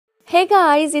Hey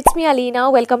guys, it's me Alina.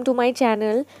 Welcome to my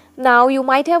channel. Now you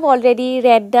might have already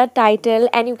read the title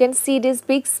and you can see this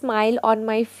big smile on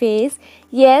my face.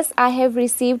 Yes, I have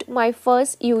received my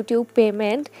first YouTube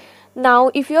payment.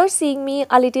 Now if you're seeing me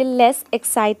a little less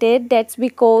excited, that's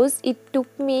because it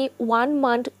took me 1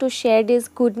 month to share this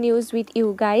good news with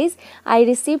you guys. I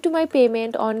received my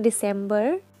payment on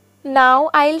December. Now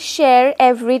I'll share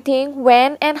everything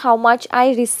when and how much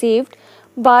I received.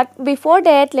 But before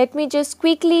that, let me just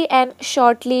quickly and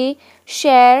shortly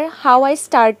share how I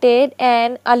started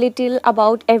and a little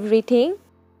about everything.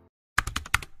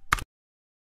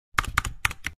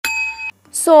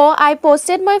 So I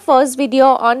posted my first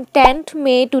video on 10th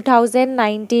May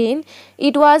 2019.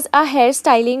 It was a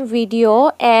hairstyling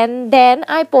video, and then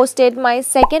I posted my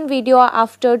second video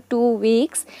after 2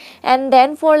 weeks, and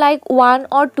then for like 1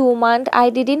 or 2 months I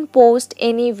didn't post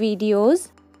any videos.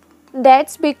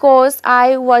 That's because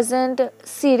I wasn't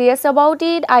serious about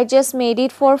it. I just made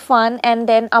it for fun and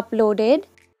then uploaded.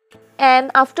 And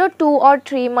after 2 or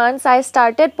 3 months, I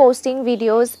started posting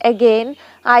videos again.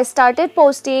 I started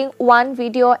posting one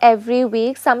video every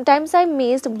week. Sometimes I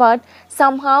missed, but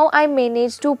somehow I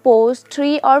managed to post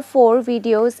 3 or 4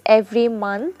 videos every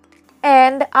month.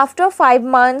 And after 5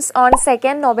 months, on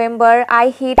 2nd November, I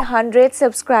hit 100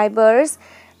 subscribers.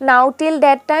 Now till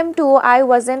that time too, I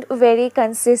wasn't very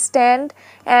consistent,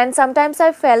 and sometimes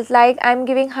I felt like I'm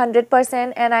giving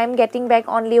 100% and I'm getting back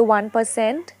only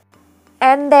 1%.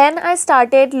 And then I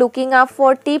started looking up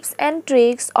for tips and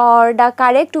tricks or the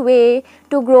correct way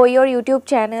to grow your YouTube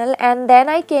channel, and then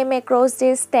I came across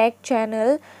this tech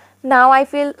channel. Now I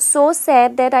feel so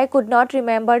sad that I could not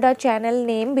remember the channel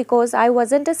name because I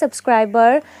wasn't a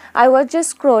subscriber. I was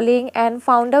just scrolling and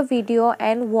found a video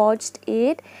and watched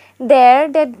it. There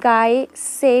that guy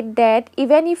said that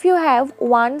even if you have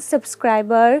 1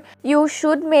 subscriber, you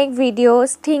should make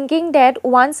videos thinking that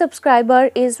 1 subscriber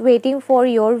is waiting for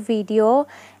your video,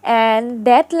 and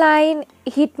that line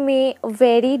hit me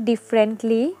very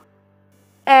differently.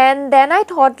 And then I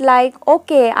thought like,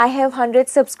 okay, I have 100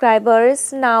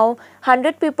 subscribers, now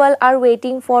 100 people are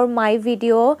waiting for my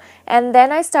video. And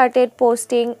then I started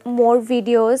posting more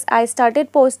videos. I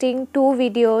started posting 2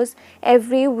 videos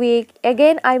every week.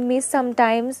 Again, I miss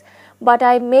sometimes, but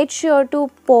I made sure to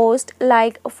post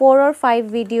like 4 or 5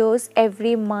 videos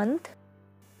every month.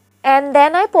 And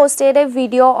then I posted a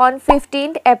video on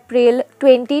 15th April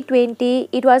 2020.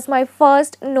 It was my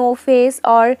first no face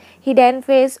or hidden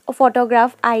face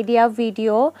photograph idea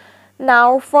video.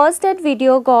 Now first that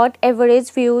video got average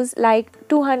views like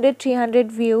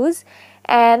 200-300 views.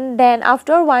 And then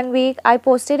after 1 week I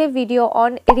posted a video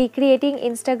on recreating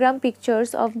Instagram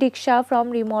pictures of Diksha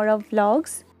from Remora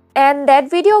Vlogs. And that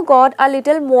video got a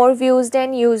little more views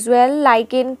than usual.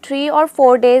 Like in 3 or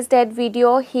 4 days that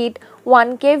video hit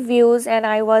 1k views, and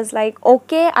I was like,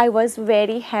 okay, I was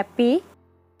very happy.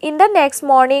 In the next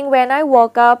morning when I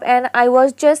woke up and I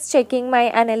was just checking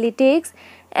my analytics,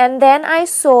 and then I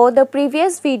saw the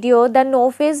previous video, the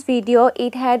no face video,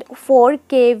 it had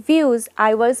 4k views.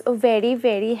 I was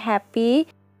very happy.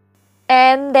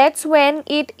 And that's when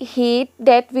it hit.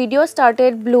 That video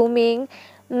started blooming.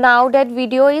 Now that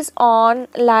video is on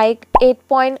like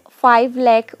 8.5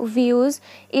 lakh views.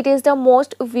 It is the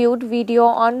most viewed video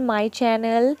on my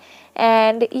channel.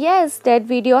 And yes, that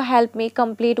video helped me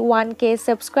complete 1k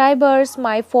subscribers,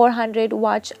 my 400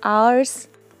 watch hours.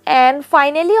 And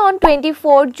finally on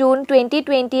 24th June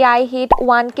 2020 I hit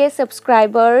 1k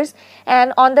subscribers,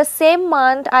 and on the same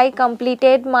month I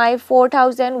completed my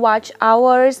 4000 watch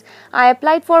hours. I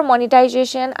applied for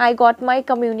monetization. I got my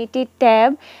community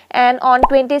tab, and on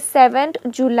 27th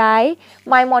July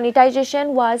my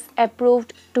monetization was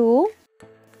approved too.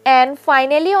 And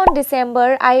finally on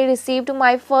December I received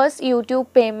my first YouTube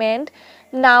payment.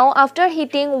 Now after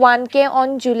hitting 1k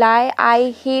on July,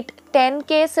 I hit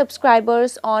 10k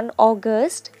subscribers on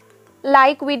August.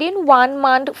 Like within 1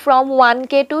 month from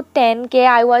 1k to 10k,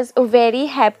 I was very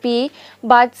happy,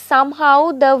 but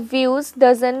somehow the views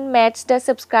doesn't match the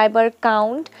subscriber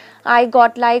count. I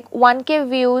got like 1k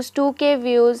views, 2k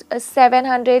views,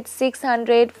 700,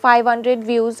 600, 500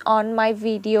 views on my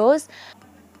videos.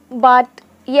 But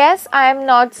yes, I am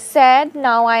not sad.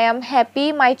 Now I am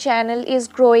happy. My channel is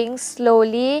growing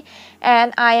slowly,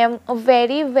 and I am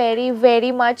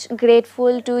very much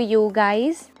grateful to you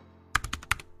guys.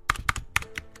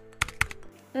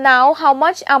 Now how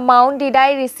much amount did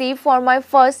I receive for my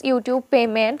first YouTube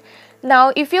payment?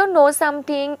 Now if you know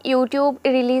something, YouTube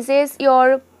releases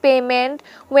your payment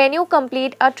when you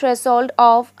complete a threshold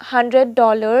of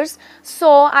 $100.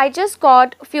 So I just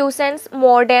got few cents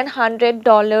more than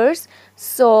 $100.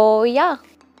 So yeah.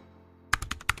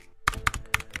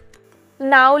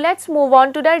 Now let's move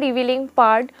on to the revealing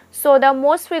part. So the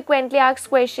most frequently asked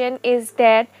question is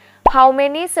that how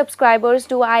many subscribers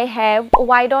do I have?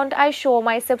 Why don't I show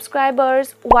my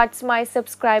subscribers? What's my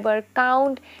subscriber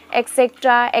count?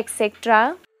 Etc.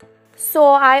 etc. So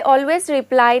I always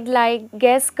replied like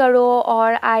guess karo,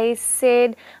 or I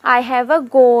said I have a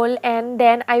goal and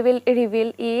then I will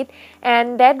reveal it,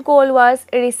 and that goal was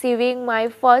receiving my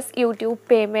first YouTube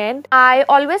payment. I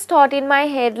always thought in my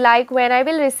head like when I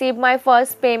will receive my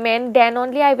first payment, then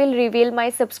only I will reveal my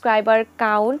subscriber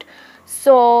count.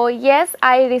 So yes,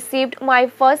 I received my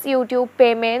first YouTube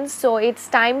payment, so it's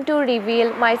time to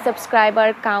reveal my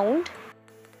subscriber count.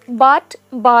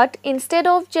 But instead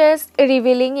of just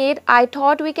revealing it, I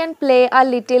thought we can play a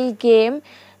little game.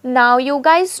 Now you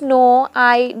guys know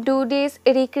I do this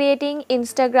recreating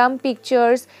Instagram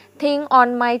pictures thing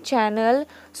on my channel.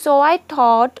 So I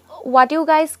thought what you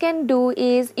guys can do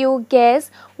is you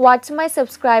guess what's my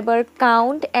subscriber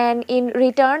count, and in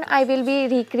return I will be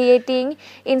recreating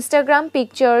Instagram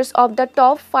pictures of the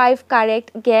top 5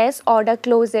 correct guess or the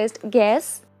closest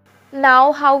guess.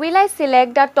 Now how will I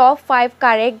select the top 5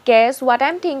 correct guess? What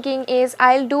I'm thinking is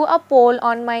I'll do a poll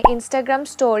on my Instagram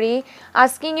story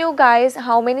asking you guys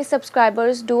how many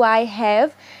subscribers do I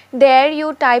have. There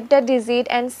you type the digit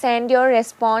and send your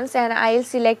response, and I'll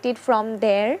select it from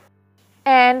there.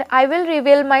 And I will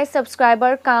reveal my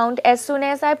subscriber count as soon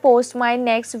as I post my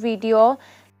next video.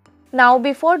 Now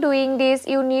before doing this,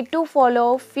 you need to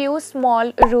follow few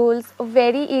small rules,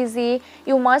 very easy.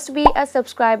 You must be a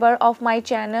subscriber of my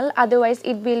channel, otherwise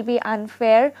it will be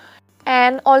unfair.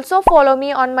 And also follow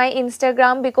me on my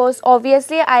Instagram, because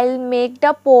obviously I'll make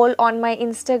the poll on my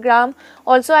Instagram.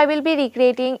 Also I will be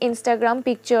recreating Instagram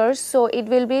pictures, so it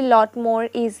will be lot more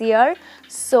easier.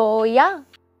 So yeah.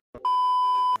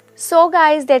 So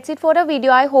guys, that's it for the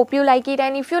video. I hope you like it,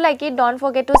 and if you like it, don't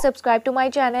forget to subscribe to my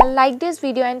channel, like this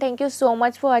video, and thank you so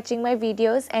much for watching my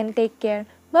videos, and take care.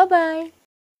 Bye bye.